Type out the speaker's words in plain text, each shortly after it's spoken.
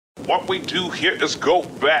What we do here is go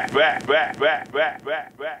back. Yeah,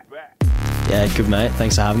 good mate.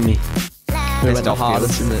 Thanks for having me. Who went the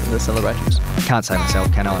hardest in the celebrations? Can't say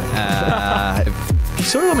myself, can I? You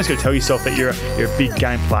sort of almost got to tell yourself that you're a big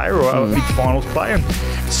game player or a big finals player.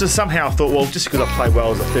 And so somehow I thought, well, just because I played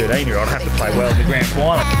well as a 13-year-old, I have to play well in the grand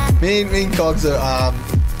final. Me and Cogs are a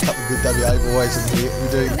couple of good WA boys, and we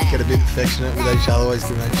do get a bit affectionate with each other, always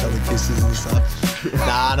giving each other kisses and stuff.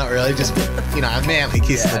 Nah, not really, just, a manly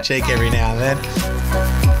kiss on the cheek every now and then.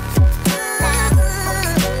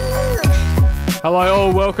 Hello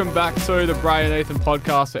all, welcome back to the Bray and Ethan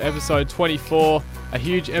podcast for episode 24. A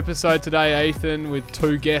huge episode today, Ethan, with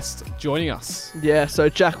two guests joining us. Yeah, so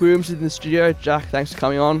Jack Williams is in the studio. Jack, thanks for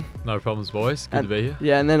coming on. No problems, boys. Good to be here.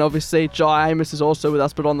 Yeah, and then obviously Jai Amos is also with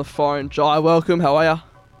us, but on the phone. Jai, welcome. How are you?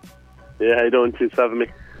 Yeah, how you doing? Cheers for having me.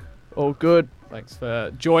 All good. Thanks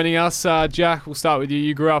for joining us. Jack, we'll start with you.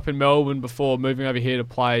 You grew up in Melbourne before moving over here to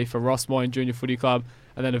play for Rossmoyne Junior Footy Club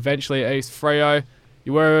and then eventually at East Freo.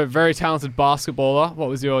 You were a very talented basketballer. What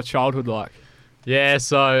was your childhood like? Yeah,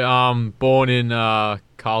 so born in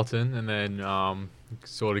Carlton and then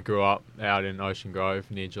sort of grew up out in Ocean Grove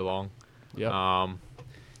near Geelong. Yep.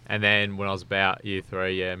 And then when I was about year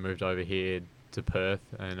 3, moved over here to Perth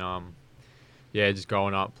and just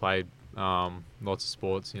growing up played lots of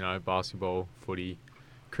sports, basketball, footy,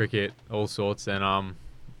 cricket, all sorts, and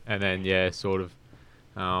then sort of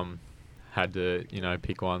had to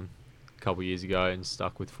pick one a couple of years ago and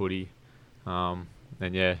stuck with footy,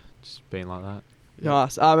 just been like that.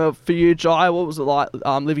 Nice. For you, Jai, what was it like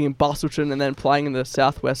living in Bustleton and then playing in the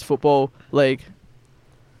Southwest Football League?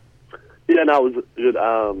 Yeah, no, it was good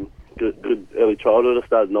early childhood. I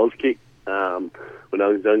started in Auskick when I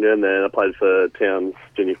was younger, and then I played for Towns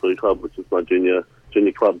Junior Footy Club, which is my junior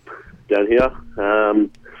club down here.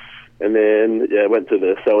 And then went to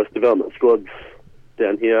the Southwest Development Squads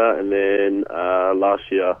down here, and then last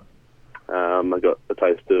year I got a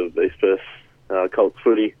taste of East Perth Colts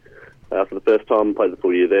footy for the first time. Played the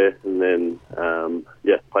full year there, and then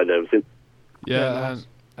played there ever since. Yeah,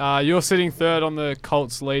 nice. You're sitting third on the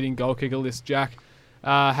Colts leading goal kicker list, Jack.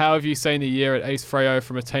 How have you seen the year at East Freo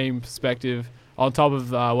from a team perspective, on top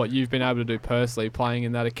of what you've been able to do personally, playing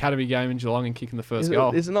in that academy game in Geelong and kicking the first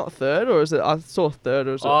goal? Is it not third, or is it? I saw third,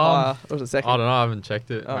 or is it higher, or is it second? I don't know. I haven't checked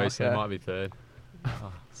it. Okay. It might be third.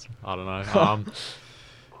 I don't know.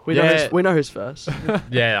 We know who's first.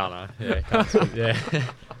 Yeah, I know. Yeah, can't speak.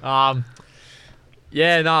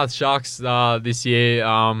 Yeah. Sharks this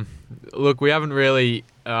year. Look, we haven't really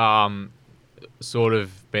sort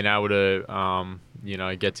of been able to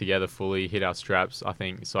get together fully, hit our straps, I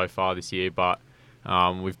think, so far this year. But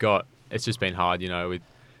it's just been hard, with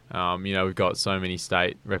we've got so many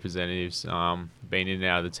state representatives been in and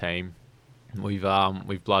out of the team. We've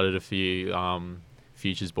blooded a few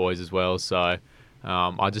futures boys as well. So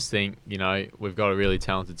I just think, we've got a really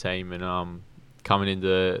talented team, and coming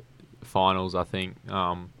into finals, I think,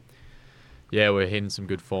 we're hitting some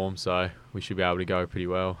good form, so we should be able to go pretty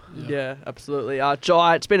well. Yeah, absolutely.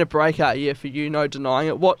 Jai, it's been a breakout year for you, no denying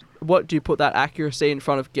it. What do you put that accuracy in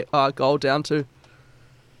front of goal down to?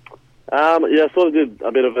 I sort of did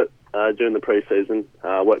a bit of it during the pre-season.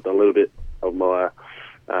 Worked on a little bit of my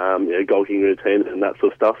goal kicking routine and that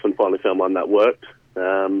sort of stuff, and finally found one that worked.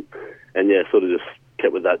 Sort of just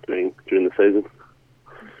kept with that during the season.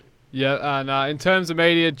 Yeah, and in terms of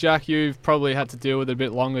media, Jack, you've probably had to deal with it a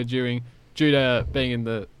bit longer due to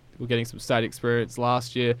being getting some state experience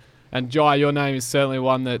last year. And Jai, your name is certainly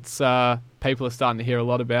one that's people are starting to hear a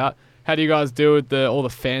lot about. How do you guys deal with all the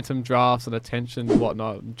phantom drafts and attention and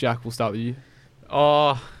whatnot? Jack, we'll start with you.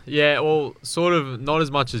 Oh, yeah, well, sort of not as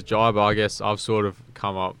much as Jai, but I guess I've sort of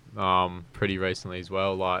come up pretty recently as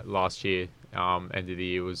well. Like last year, end of the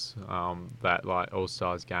year was that like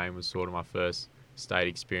All-Stars game was sort of my first state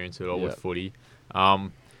experience at all with footy.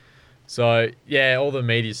 So, yeah, all the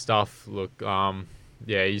media stuff, look,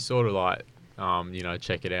 you sort of like,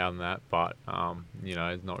 check it out and that, but,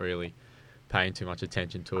 not really paying too much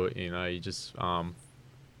attention to it. You just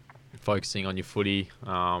focusing on your footy,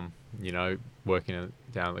 working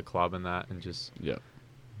down at the club and that, and just,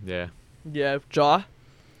 Yeah, Jai?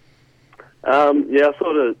 I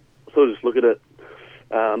sort of just look at it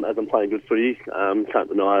as I'm playing good footy. Can't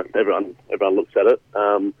deny everyone looks at it.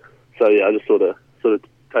 I just sort of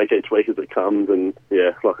take each week as it comes, and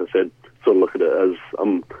like I said, sort of look at it as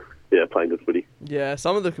I'm playing good footy. Yeah,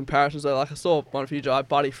 some of the comparisons though, like I saw one of you, Jai,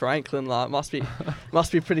 Buddy Franklin, like must be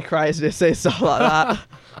pretty crazy to see stuff like that.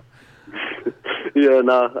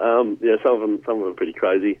 Some of them are pretty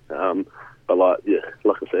crazy. But like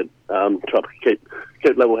I said, try to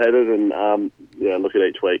keep level-headed and look at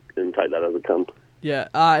each week and take that as it comes. Yeah,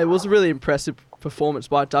 it was a really impressive performance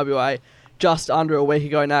by WA just under a week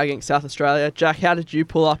ago now against South Australia. Jack, how did you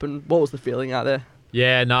pull up and what was the feeling out there?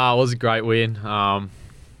 Yeah, no, it was a great win.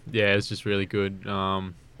 It was just really good.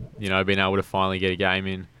 Being able to finally get a game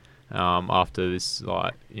in after this,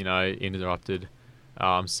 interrupted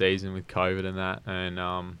season with COVID and that.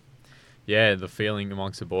 And, the feeling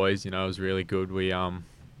amongst the boys, was really good. We'd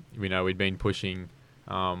been pushing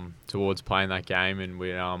towards playing that game, and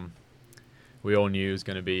we all knew it was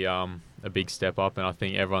going to be a big step up, and I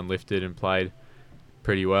think everyone lifted and played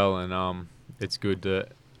pretty well. And it's good that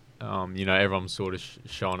everyone's sort of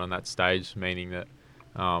shone on that stage, meaning that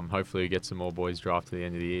hopefully we get some more boys drafted at the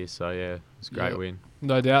end of the year. So yeah, it's a great win.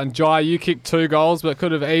 No doubt. And Jai, you kicked 2 goals, but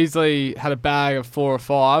could have easily had a bag of 4 or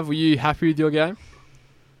 5. Were you happy with your game?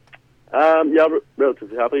 I'm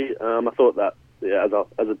relatively happy. I thought that as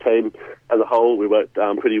a team, as a whole, we worked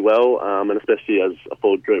pretty well, and especially as a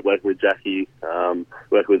forward group, working with Jackie,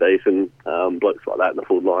 working with Ethan, blokes like that in the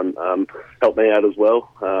forward line, helped me out as well,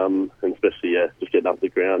 and especially just getting up the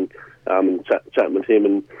ground and chatting with him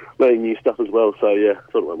and learning new stuff as well. So I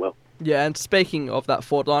thought it went well. Yeah, and speaking of that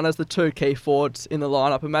forward line, as the 2 key forwards in the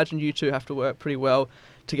lineup, imagine you two have to work pretty well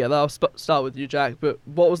together. I'll start with you, Jack. But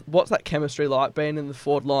what's that chemistry like being in the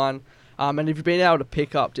forward line? And have you been able to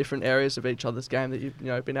pick up different areas of each other's game that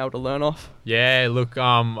you've been able to learn off? Yeah, look,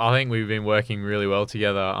 I think we've been working really well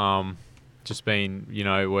together. Just been,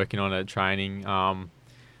 working on it, training. I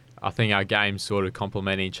think our games sort of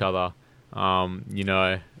complement each other.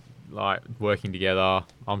 Like working together.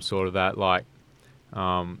 I'm sort of that,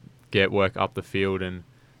 get work up the field and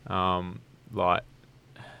help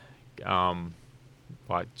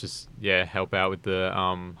out with the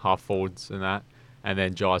half forwards and that. And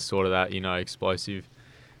then Jai's sort of that, explosive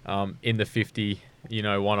in the 50,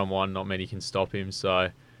 one-on-one, not many can stop him. So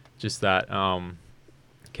just that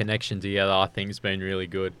connection together, I think, has been really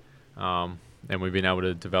good. And we've been able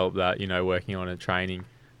to develop that, working on it, training.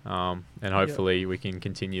 And hopefully we can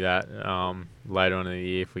continue that later on in the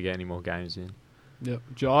year if we get any more games in. Yep.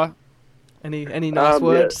 Jai? Any nice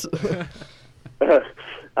words? I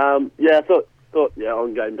thought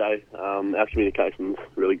on game day, our communication's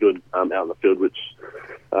really good out in the field, which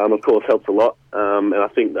of course helps a lot. And I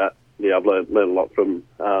think that I've learned a lot from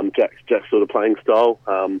Jack's sort of playing style,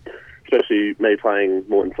 especially me playing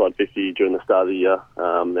more inside 50 during the start of the year.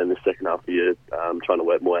 Then the second half of the year, trying to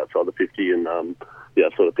work more outside the 50 and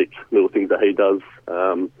sort of pick little things that he does,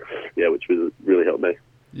 which really helped me.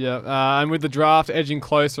 Yeah, and with the draft edging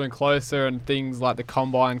closer and closer and things like the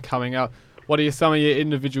combine coming up, what are some of your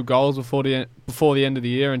individual goals before the end of the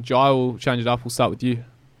year? And Jai, will change it up. We'll start with you.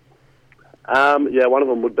 One of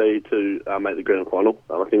them would be to make the grand final.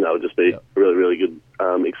 I think that would just be a really, really good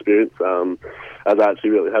experience. As I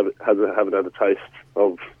actually really haven't had a taste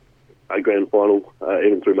of a grand final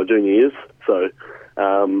even through my junior years. So,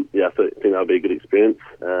 I think that would be a good experience.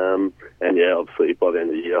 Obviously by the end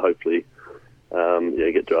of the year, hopefully,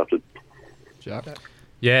 get drafted. Jack?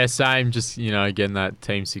 Yeah, same. Just getting that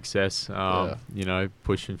team success.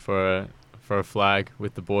 Pushing for a flag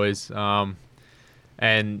with the boys.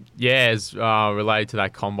 As related to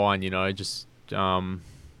that combine, just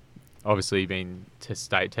obviously been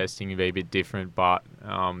state testing can be a bit different, but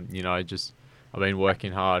I've been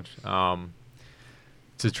working hard to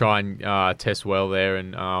try and test well there,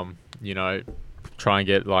 and try and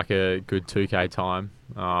get like a good 2K time,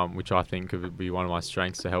 which I think could be one of my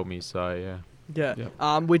strengths to help me. So yeah. Yeah.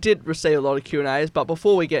 Yep. We did receive a lot of Q&As, but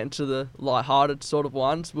before we get into the light-hearted sort of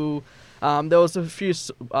ones, there was a few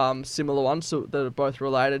similar ones that are both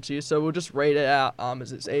related to you, so we'll just read it out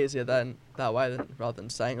as it's easier that way rather than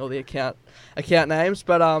saying all the account names.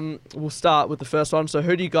 But we'll start with the first one. So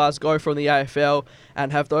who do you guys go from the AFL,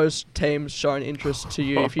 and have those teams shown interest to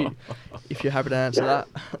you? if you're happy to answer that.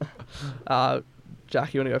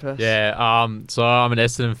 Jack, you want to go first? Yeah, so I'm an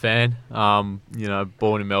Essendon fan.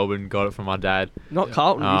 Born in Melbourne, got it from my dad. Not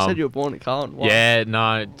Carlton. You said you were born in Carlton. Why? Yeah,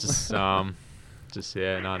 no, not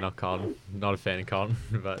Carlton. Not a fan of Carlton,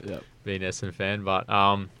 but being an Essendon fan. But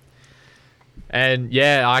I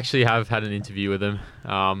actually have had an interview with him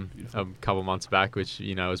a couple of months back, which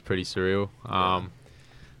was pretty surreal.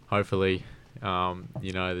 Hopefully,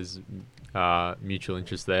 there's mutual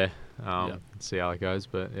interest there. See how it goes,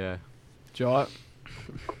 but yeah. Jai?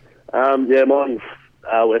 Mine's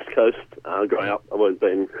West Coast. Growing up, I've always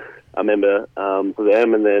been a member for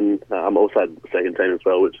them, and then I'm also had the second team as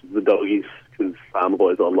well, which is the Doggies, because I've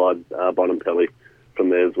always online Bonham Pelly from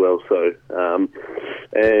there as well. So, I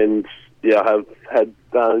have had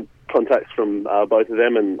contacts from both of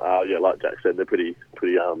them, and like Jack said, they're pretty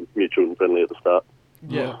mutual and friendly at the start.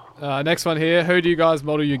 Yeah. Next one here. Who do you guys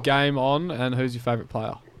model your game on, and who's your favourite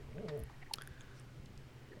player?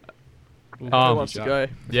 Who wants to go?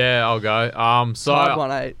 Yeah, I'll go. So Hard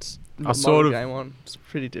 1-8. I sort of game on. It's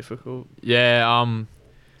pretty difficult. Yeah.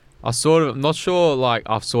 I sort of, I'm not sure. Like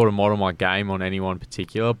I've sort of modeled my game on anyone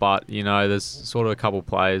particular, but you know, there's sort of a couple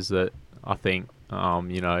players that I think,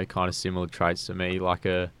 you know, kind of similar traits to me, like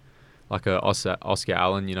a Oscar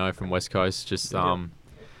Allen, you know, from West Coast, just a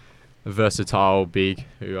versatile big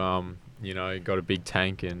who you know, got a big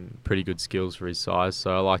tank and pretty good skills for his size.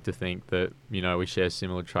 So I like to think that, you know, we share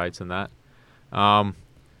similar traits in that. And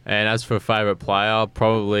as for a favourite player,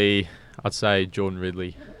 probably I'd say Jordan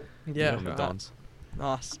Ridley. Yeah, from the right. Dons.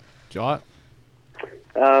 Nice. Jai?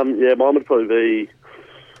 Yeah, mine would probably be,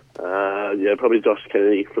 probably Josh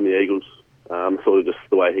Kennedy from the Eagles. Sort of just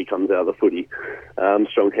the way he comes out of the footy.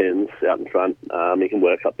 Strong hands out in front. He can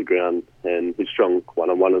work up the ground, and he's strong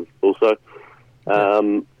one-on-one also.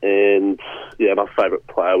 And yeah, my favourite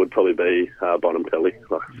player would probably be Bonham-Kelly,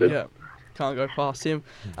 like I said. Yeah. Can't go past him.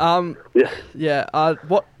 What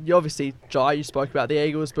you obviously, Jai, you spoke about the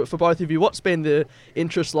Eagles, but for both of you, what's been the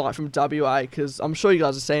interest like from WA? Because I'm sure you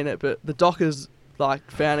guys have seen it, but the Dockers like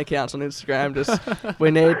fan accounts on Instagram just we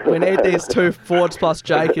need these 2 forwards plus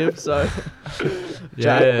Jacob. So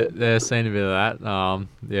yeah, they've seen a bit of that.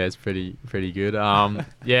 Yeah, it's pretty good.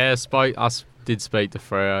 Yeah, I did speak to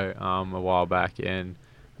Freo a while back, and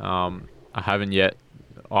I haven't yet.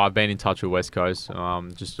 I've been in touch with West Coast,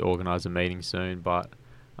 just to organise a meeting soon. But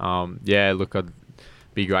yeah, look, it'd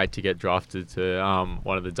be great to get drafted to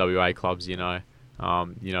one of the WA clubs. You know,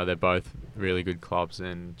 they're both really good clubs,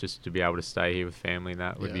 and just to be able to stay here with family, and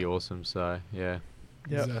that would be awesome. So yeah,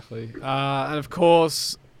 Exactly. And of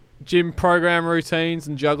course, gym program routines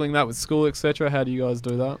and juggling that with school, etc. How do you guys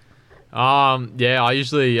do that? Yeah, I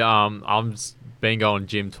usually I'm been going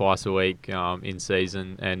gym twice a week in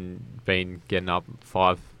season, and been getting up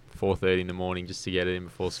 4:30 in the morning just to get it in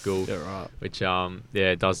before school. Yeah, right. Which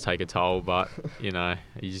it does take a toll, but you know,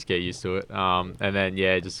 you just get used to it. And then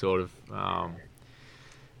just sort of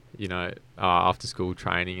after school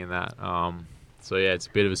training and that. So yeah, it's a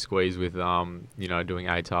bit of a squeeze with doing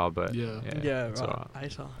ATAR, but it's right. all right.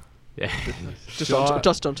 ATAR. Yeah.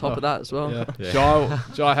 just on top of that as well. Yeah.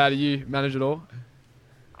 Jai, how do you manage it all?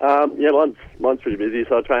 Mine's pretty busy.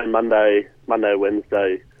 So I train Monday,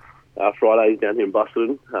 Wednesday, Fridays down here in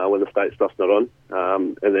Busselton when the state stuff's not on.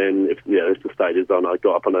 And then if the state is on, I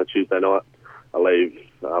go up on a Tuesday night. I leave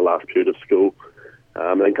last period of school,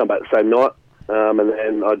 and then come back the same night. And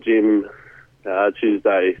then I gym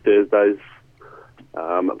Tuesday, Thursdays.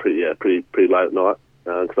 Pretty late at night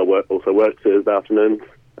because I also work Thursday afternoons.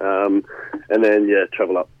 And then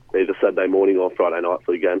travel up either Saturday morning or Friday night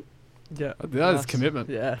for the game. Yeah, that is commitment.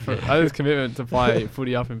 Yeah, that is commitment to play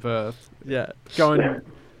footy up in Perth. Yeah, going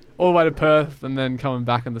all the way to Perth and then coming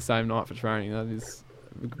back on the same night for training. That is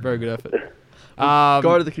a very good effort.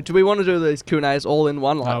 Do we want to do these Q&As all in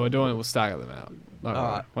one? No, we're doing it. We'll stagger them out. All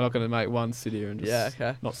right. We're not going to make one sit here and just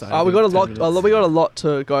not say. We got a lot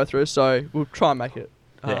to go through, so we'll try and make it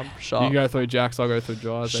sharp. You go through Jack's, I'll go through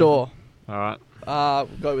Jai's. Sure. All right. We'll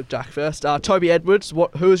go with Jack first. Toby Edwards.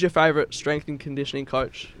 Who is your favourite strength and conditioning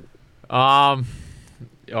coach?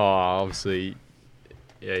 Obviously,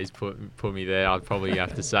 he's put me there. I'd probably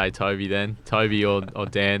have to say Toby then. Toby or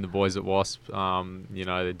Dan, the boys at Wasp.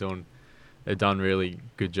 They've done really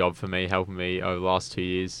good job for me, helping me over the last 2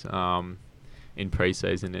 years in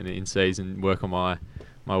pre-season and in season, work on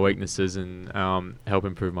my weaknesses and help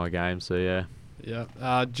improve my game. So yeah.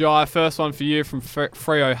 Yeah. Jai, first one for you from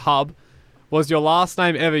Freo Hub. Was your last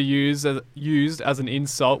name ever used as an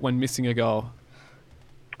insult when missing a goal?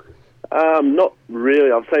 Not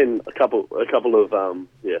really. I've seen a couple of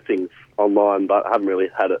things online, but I haven't really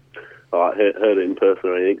had it. Heard it in person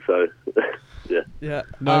or anything. So yeah.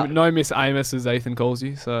 No Miss Amos, as Ethan calls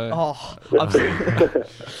you. So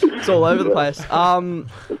it's all over the place.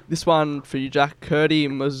 This one for you, Jack. Curdy,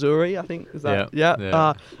 Missouri, I think. Is that?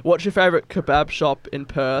 Yeah. What's your favourite kebab shop in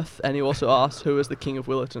Perth? And he also asked, who is the king of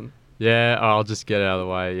Willerton? Yeah, I'll just get out of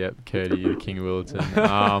the way. Yep, Curdy, the king of Willerton.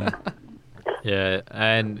 His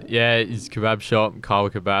kebab shop, Kala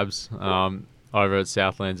Kebabs, over at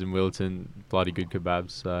Southlands in Willerton, bloody good kebabs.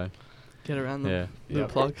 So get around them. Yeah,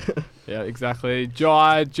 plug. Yeah, exactly.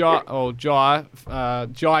 Jai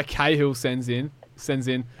Cahill sends in.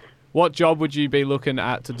 What job would you be looking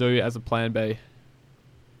at to do as a plan B?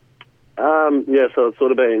 So it's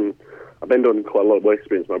sort of I've been doing quite a lot of work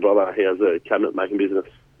experience. My brother, he has a cabinet making business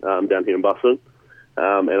down here in Busselton,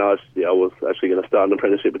 and I was actually going to start an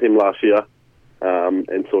apprenticeship with him last year,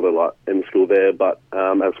 and sort of like in school there. But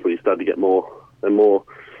as we started to get more and more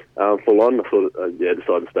full on. I sort of decided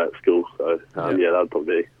to stay at school. So that'd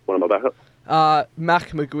probably be one of my backups. Mac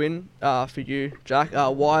McGuinn, for you, Jack.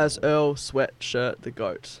 Why is Earl Sweatshirt the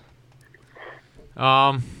GOAT?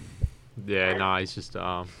 He's just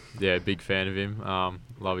big fan of him.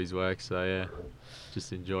 Love his work, so yeah,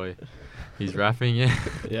 just enjoy his rapping. Yeah.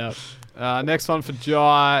 Yeah. Next one for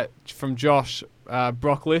from Josh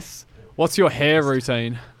Brocklis. What's your hair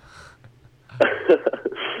routine?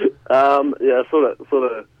 Sort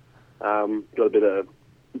of got a bit of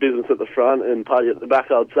business at the front and party at the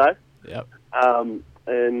back, I'd say. Yep.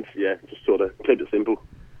 Just sort of keep it simple.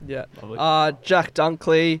 Yeah. Jack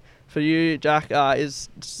Dunkley, for you, Jack, is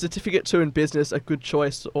Certificate 2 in business a good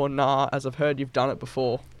choice or nah, as I've heard you've done it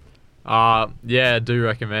before? I do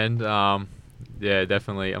recommend.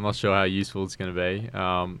 Definitely. I'm not sure how useful it's going to be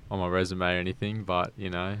on my resume or anything, but,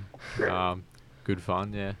 good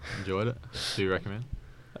fun, yeah. Enjoyed it. Do recommend.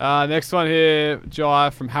 Next one here, Jai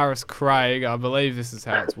from Harris Craig. I believe this is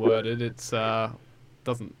how it's worded. It's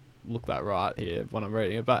doesn't look that right here when I'm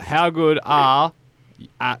reading it. But how good are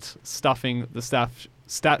at stuffing the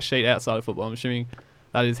stat sheet outside of football? I'm assuming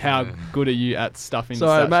that is how good are you at stuffing the stat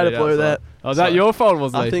sheet outside? Sorry, I made a blue that. Oh, is that your fault,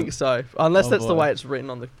 was it? I think so. Unless that's the way it's written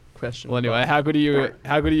on the question. Well, anyway, how good are you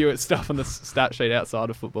at stuffing the stat sheet outside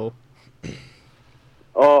of football?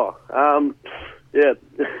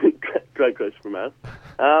 Great question from Matt.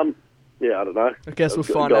 I don't know. I guess we'll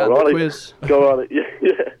find out in the quiz. Go on.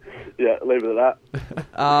 Yeah, leave it at that.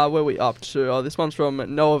 Where are we up to? This one's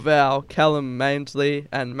from Noah Val, Callum Mainsley,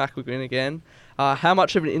 and Mac McGuinn again. How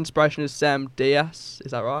much of an inspiration is Sam Diaz?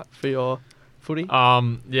 Is that right for your footy?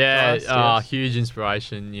 Huge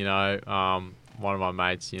inspiration. One of my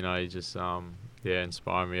mates. He just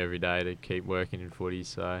inspire me every day to keep working in footy.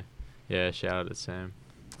 So shout out to Sam.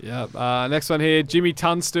 Yeah. Next one here, Jimmy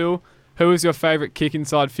Tunstall. Who is your favourite kick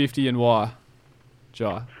inside 50 and why?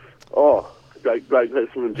 Jai. Oh, great question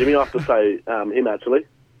from Jimmy. I have to say him actually.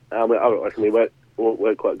 I reckon we work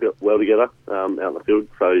quite well together out in the field.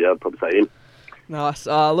 So I'd probably say him. Nice.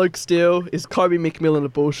 Luke Steele, is Kobe McMillan a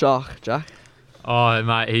bull shark, Jack? Oh,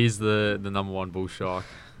 mate, he's the number one bull shark.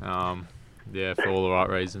 For all the right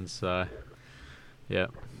reasons. So, yeah.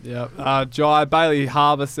 Yeah. Jai Bailey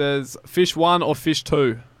Harbour says, fish 1 or fish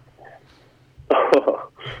 2?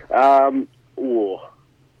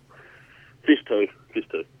 Fish 2. Fish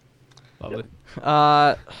 2. Lovely.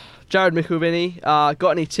 Jared McIlvany, got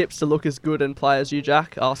any tips to look as good and play as you,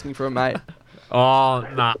 Jack? Asking for a mate. Oh,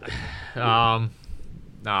 nah.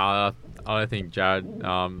 I don't think Jared.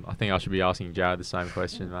 I think I should be asking Jared the same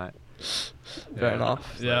question, mate. Fair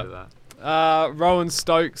enough. Yeah. Rowan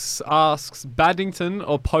Stokes asks, Badminton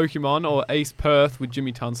or Pokemon or East Perth with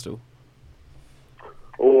Jimmy Tunstall?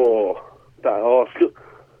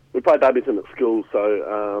 We play badminton at school,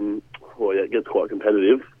 so it gets quite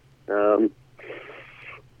competitive. Or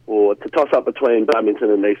it's a toss-up between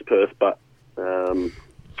badminton and East Perth, but I'd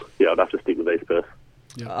have to stick with East Perth.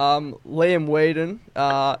 Yep. Liam Whedon,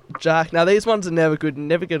 Jack. Now these ones are never good.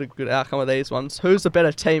 Never get a good outcome of these ones. Who's the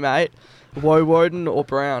better teammate, Woden or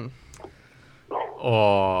Brown?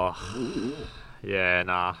 Oh,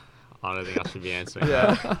 nah. I don't think I should be answering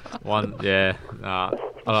that. I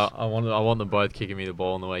want them both kicking me the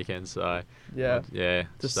ball on the weekend. So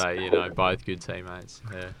just say both good teammates.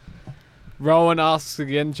 Yeah. Rowan asks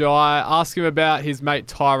again, Jai. Ask him about his mate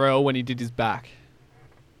Tyrell when he did his back.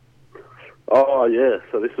 Oh yeah,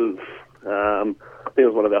 so this was I think it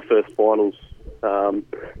was one of our first finals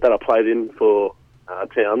that I played in for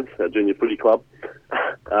Towns, our junior footy club.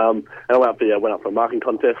 And I went up for a marking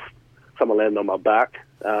contest. Someone landed on my back,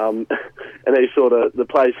 and he the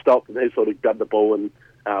play stopped, and he sort of grabbed the ball and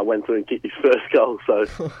went through and kicked his first goal. So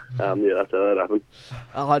that's how that happened.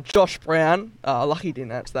 Josh Brown, lucky he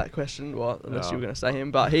didn't answer that question, unless you were going to say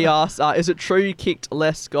him. But he asked, "Is it true you kicked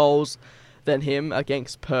less goals than him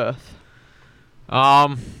against Perth?"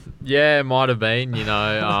 It might have been.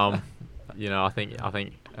 I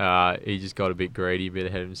think he just got a bit greedy, a bit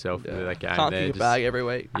ahead of himself with that game. Can't kick a bag every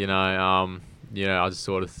week. I just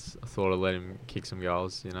sort of thought I'd let him kick some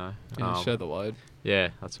goals. Share the load. Yeah,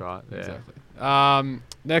 that's right. Yeah. Exactly.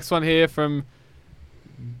 Next one here from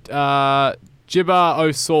Jibba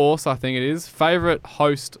O Sauce, I think it is. Favorite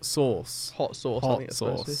host sauce? Hot sauce. Hot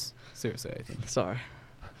sauce. Seriously, I think. Sorry,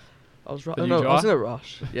 I was right. I was in a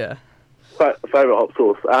rush. Yeah. Favorite hot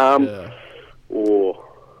sauce.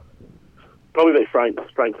 Probably be Frank's.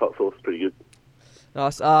 Frank's hot sauce is pretty good.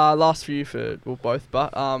 Nice. Last few for both,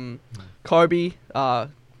 but Kobe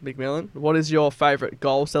McMillan, what is your favourite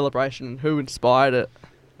goal celebration and who inspired it?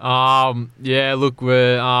 Look,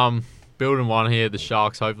 we're building one here, the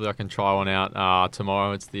Sharks. Hopefully, I can try one out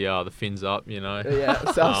tomorrow. It's the fins up,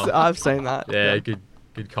 Yeah, so I've seen that. Yeah, good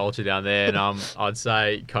culture down there. And I'd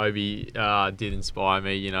say Kobe did inspire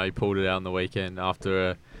me. He pulled it out on the weekend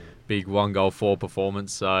after a big 1-goal-4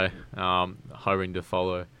 performance. So hoping to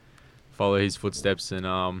follow his footsteps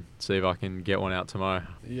and see if I can get one out tomorrow.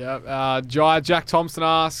 Yeah. Jack Thompson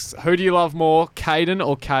asks, who do you love more, Caden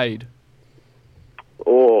or Cade?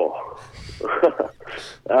 Oh.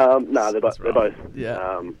 They're both.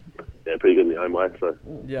 Yeah. Pretty good in their own way. So.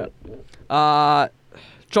 Yeah.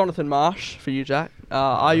 Jonathan Marsh for you, Jack.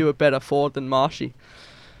 Are you a better forward than Marshy?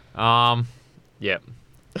 Yeah,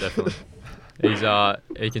 definitely.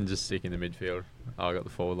 He can just stick in the midfield. I got the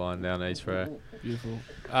forward line down East Frere. Beautiful.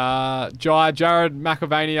 Jared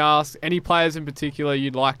McAvaney asks, any players in particular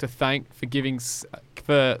you'd like to thank for kicking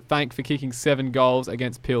 7 goals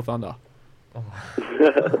against Peel Thunder?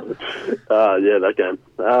 That game.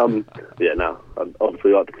 I'd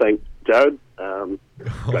obviously like to thank Jared.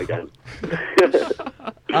 Great game.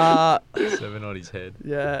 7 on his head.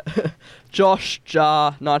 Yeah. Josh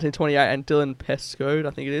Jar, 1928, and Dylan Pescode, I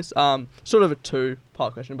think it is. Sort of a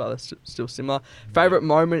 2-part question, but that's still similar. Favorite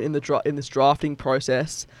moment in in this drafting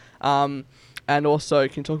process, and also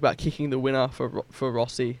can you talk about kicking the winner for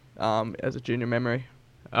Rossi as a junior memory.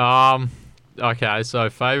 Okay, so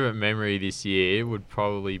favourite memory this year would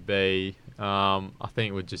probably be, I think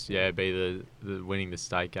it would just be the winning the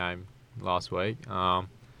state game last week. I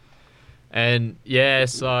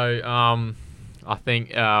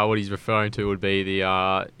think what he's referring to would be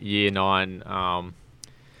the Year 9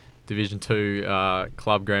 Division 2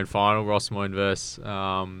 Club Grand Final, Rossmoyne versus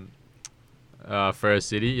Frere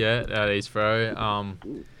City, at East Frere.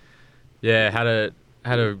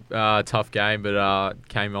 Had a tough game, but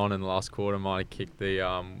came on in the last quarter. Might have kicked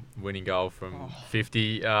the winning goal from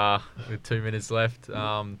 50 with 2 minutes left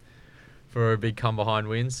for a big come-behind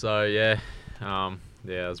win. So, it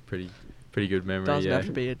was pretty good memory. Doesn't have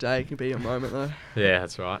to be a day, it can be a moment, though. Yeah,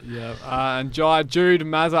 that's right. Yeah. And Jude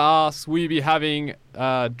Mazza asks, will you be having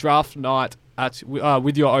draft night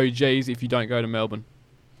with your OGs if you don't go to Melbourne?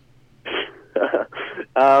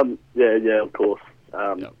 Of course.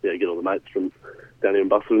 Get all the mates from down here in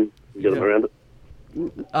Busselton and get them around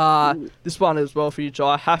it. This one as well for you,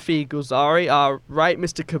 Jai. Hafi Gulzari, rate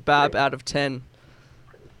Mr. Kebab out of 10.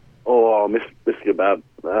 Oh, Mr. Kebab.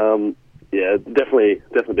 Definitely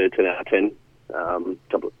be a 10 out of 10.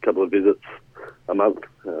 Couple of visits a month.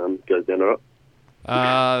 Goes down all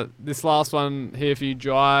right. This last one here for you,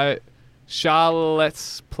 Jai.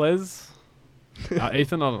 Charlotte's Plez.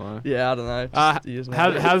 Ethan, I don't know. Yeah, I don't know.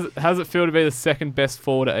 How's it feel to be the second best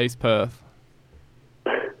forward at East Perth?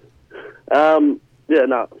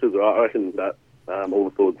 It feels alright. I reckon that all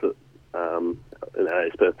the forwards in our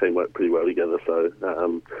East Perth team work pretty well together. So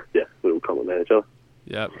we will complement each other.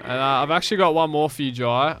 Yep, and I've actually got one more for you,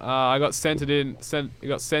 Jai. I got sent in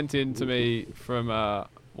to me from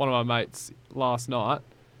one of my mates last night.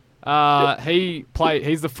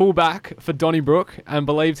 He's the fullback for Donnybrook and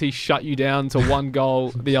believes he shut you down to 1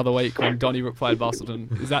 goal the other week when Donnybrook played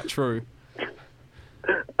Busselton. Is that true?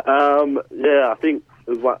 I think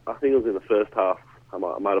it was in the first half. I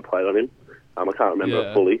might have played on him. I can't remember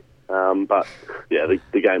it fully.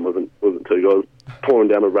 The game wasn't too good. I was pouring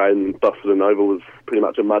down the rain and Busselton Oval was pretty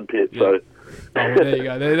much a mud pit. Yeah. So. There you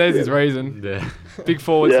go. There's his reason. Yeah. Big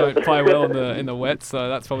forwards don't play well in the wet, so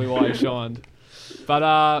that's probably why he shined.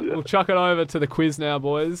 But we'll chuck it over to the quiz now,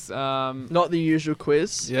 boys. Not the usual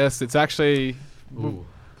quiz. Yes, it's actually...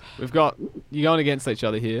 We've got... You're going against each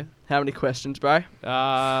other here. How many questions, bro?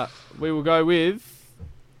 We will go with...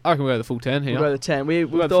 I reckon we'll go the full 10 here. We'll go the 10. We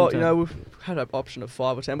thought, we've had an option of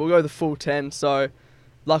 5 or 10. But we'll go the full 10. So,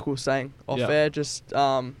 like we were saying off air, just...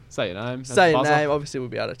 say your name. Say your name. Obviously, we'll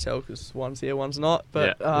be able to tell because one's here, one's not.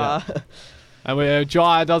 But... And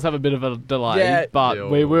Jai does have a bit of a delay, but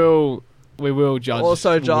we will judge.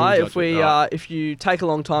 Also, Jai, if you take a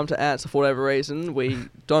long time to answer for whatever reason, we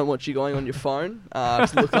don't want you going on your phone to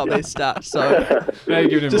look up these stats. So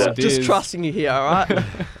just trusting you here, all right?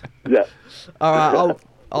 Yeah. All right,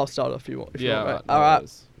 I'll start off if you want. Right. All right.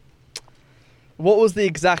 What was the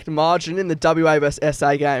exact margin in the WA vs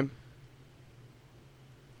SA game?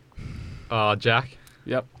 Jack.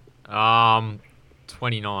 Yep.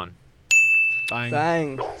 29.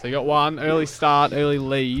 Bang. So you got one early start, early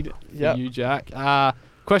lead for you, Jack.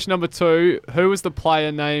 Question number 2. Who was the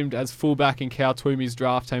player named as fullback in Cal Twomey's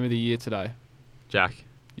draft team of the year today? Jack.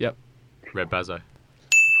 Yep. Red Bazzo.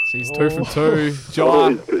 So he's 2 from 2.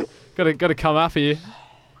 Jai, got to come up here.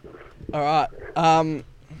 All right.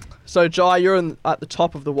 So, Jai, you're at the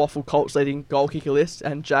top of the Waffle Colts leading goal kicker list,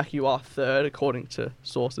 and Jack, you are third, according to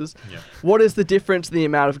sources. Yeah. What is the difference in the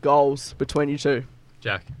amount of goals between you two?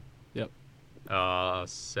 Jack. Yep.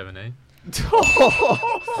 17.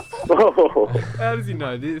 How does he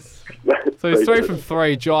know this? So he's 3 from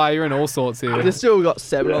 3. Jai, you're in all sorts here. You've still got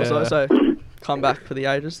 7 or so, Yeah. so come back for the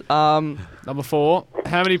ages. Number 4.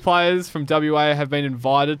 How many players from WA have been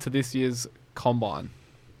invited to this year's combine?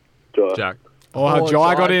 Jack. Oh, how Oh,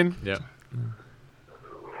 Jai Jai. got in. Yeah.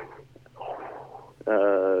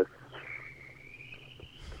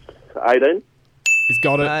 18. He's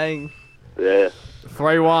got it. Dang. Yeah.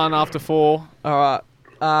 3-1 after 4. All right.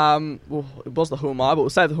 Well, it was the Who Am I, but we'll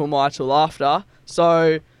save the Who Am I till after.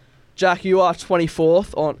 So, Jack, you are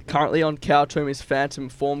 24th currently on Cow Toomey's Phantom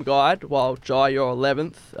Form Guide, while Jai, you're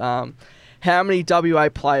 11th. How many WA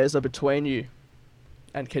players are between you?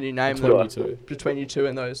 And can you name Between them you two. between you two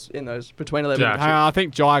in those between 11 Jack. and Hang 2? on, I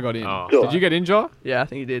think Jai got in. Oh. Did you get in, Jai? Yeah, I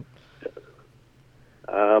think you did.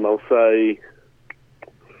 I'll say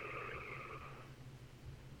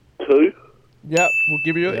 2. Yep, we'll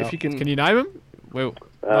give you it if you can. Can you name them? Well,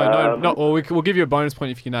 no. Well, we'll give you a bonus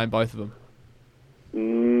point if you can name both of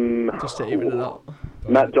them. Just to even it up.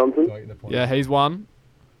 Matt Johnson Yeah, he's one.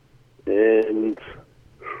 and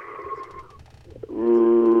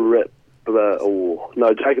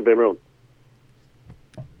Jacob Emerald.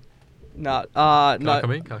 No, Can I no.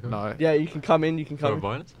 come in? Can I come in? No. Yeah, you can come in. You can For a come in.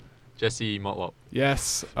 bonus? Jesse Motlop.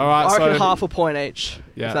 Yes. All right. I reckon so half a point each,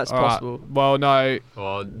 yeah, if that's all right. possible. Well, no.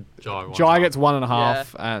 Or Jai. Jai gets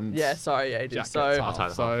 1.5, and Yeah, sorry, yeah, he did. Jack So, gets I'll half. take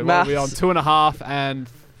the So half. what are we on? Maths. 2.5 and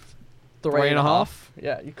 3.5.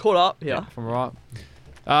 Yeah, you caught up. Yeah. From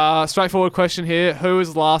right. Straightforward question here. Who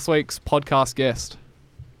was last week's podcast guest?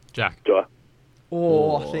 Jack. Jai.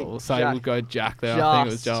 Oh, I think We'll say Jack. we'll go Jack there. I think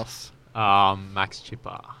it was Just. just. Max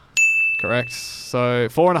Chipper. Correct. So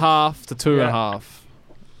 4.5 to 2.5.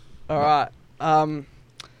 All right.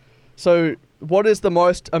 So what is the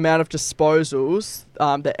most amount of disposals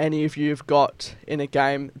that any of you have got in a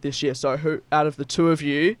game this year? So who out of the two of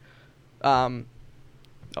you, Who's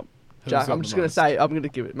Jack? got I'm the just gonna most? say I'm gonna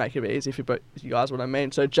make it a bit easy for you guys. What I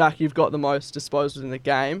mean. So Jack, you've got the most disposals in the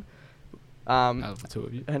game. Out of the two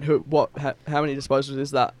of you. And how many disposals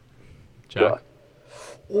is that? Jack.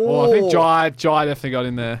 Well, I think Jai definitely got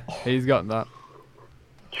in there. He's gotten that.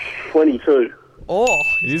 22. Oh,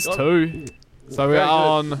 It is got 2. So we're Very good.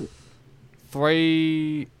 on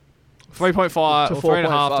 3.5 To or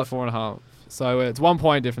 3.5 to 4.5. 4.5. So it's 1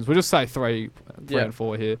 point difference. We'll just say 3 Yeah. and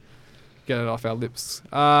 4 here. Get it off our lips.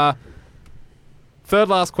 Third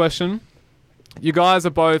last question. You guys are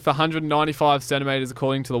both 195 centimeters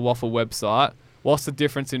according to the Waffle website. What's the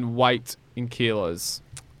difference in weight in kilos?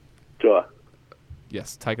 Jai.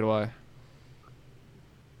 Yes, take it away.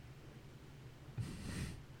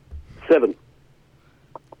 7.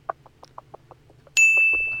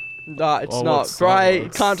 No, it's Oh, not. what's- Bray,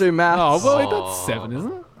 what's- can't do maths. Oh, well, that's 7,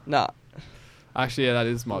 isn't it? Nah. Actually, yeah, that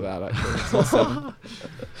is my bad, actually. It's not 7.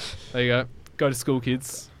 There you go. Go to school,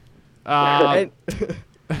 kids. And-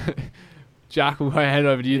 Jack, we'll hand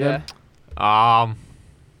over to you then. 5.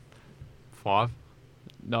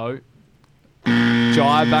 No.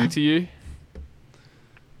 Jai, back to you.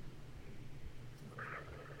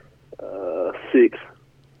 6.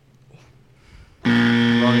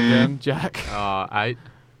 Wrong again. Jack. 8.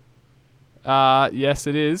 Yes,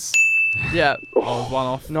 it is. Yeah. I was one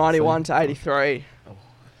off. 91 to 83.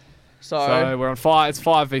 So, So we're on 5. It's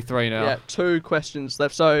 5v3 now. yeah, 2 questions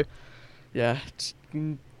left. So, yeah,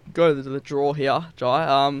 go to the draw here,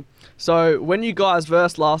 Jai. So when you guys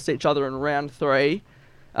versed last each other in round 3,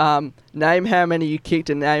 name how many you kicked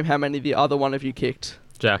and name how many the other one of you kicked.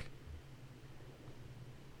 Jack.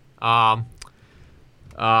 Jai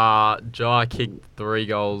kicked 3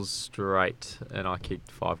 goals straight, and I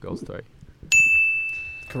kicked 5 goals straight.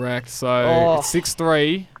 Correct. So Oh. it's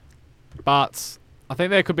 6-3, but I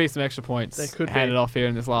think there could be some extra points There could handed be. off here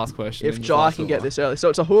in this last question. If in this Jai last can little get one. this early. So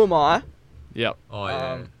it's a who am I? Yep. Oh,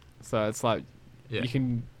 yeah. So it's like Yeah. you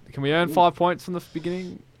can we earn 5 points from the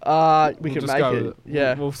beginning? We We'll can just make go it. with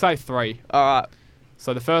Yeah. We'll say 3. All right.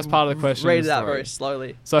 So the first part of the question Read is it out 3. very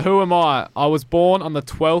slowly. So who am I? I was born on the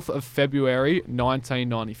 12th of February,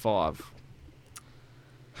 1995.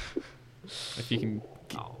 If you can,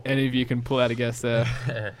 any of you can pull out a guess there.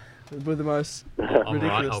 With the most I'm alright,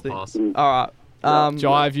 ridiculous I'll thing. pass. All right.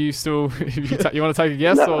 Jai, have you still? You want to take a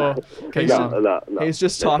guess or? keep He's- going? No. He's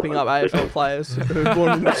just typing up AFL players who were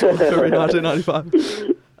born in February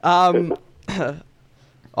 1995.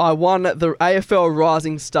 I won the AFL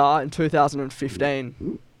Rising Star in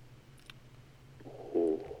 2015.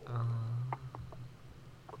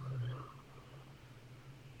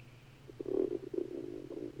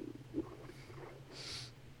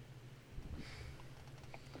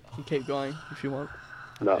 can keep going if you want.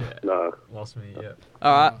 No. Lost me. Yeah.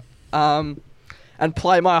 All right. And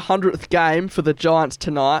play my 100th game for the Giants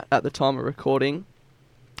tonight at the time of recording.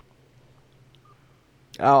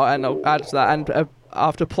 Oh, and I'll add to that. And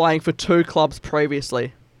after playing for 2 clubs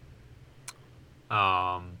previously.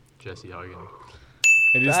 Jesse Hogan.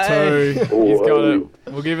 It is Hey. 2. He's got it.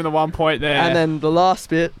 We'll give him the 1 point there. And then the last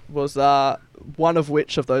bit was one of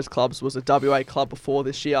which of those clubs was a WA club before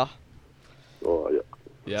this year. Oh, yeah.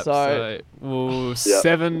 Yep, So- we'll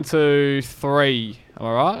 7-3. Am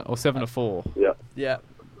I right? Or 7-4? Yeah.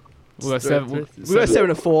 We'll go 7. We'll go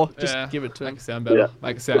 7-4. Just Yeah, give it to make him. it sound better. Yeah.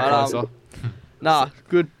 Make it sound But, closer. Nah,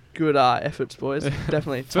 good efforts, boys.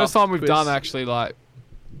 Definitely. First tough time we've quiz. done actually like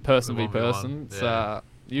person v 1v1, person. It's, yeah.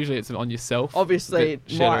 usually it's on yourself. Obviously, Bit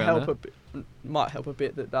it shared might around help there. a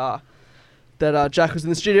bit that Jack was in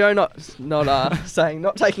the studio, not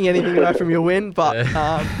taking anything away from your win, but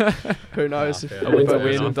who knows if fair A win's a Fair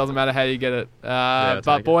win. enough. Doesn't matter how you get it. I'll But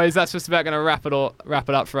take it. boys, that's just about going to wrap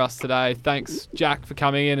it up for us today. Thanks, Jack, for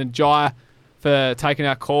coming in, and Jai for taking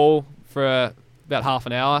our call for about half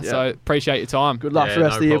an hour. Yeah. So appreciate your time. good luck Yeah, for the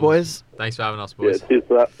rest no of the year, problems. boys. Thanks for having us, Yeah, boys. cheers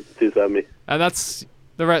for that. Cheers for having me. And that's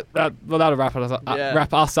that'll wrap us up. Yeah.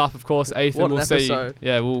 Wrap us up, of course. Ethan, What an we'll see. episode.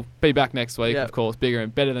 Yeah, we'll be back next week, Yeah. of course, bigger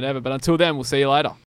and better than ever. But until then, we'll see you later.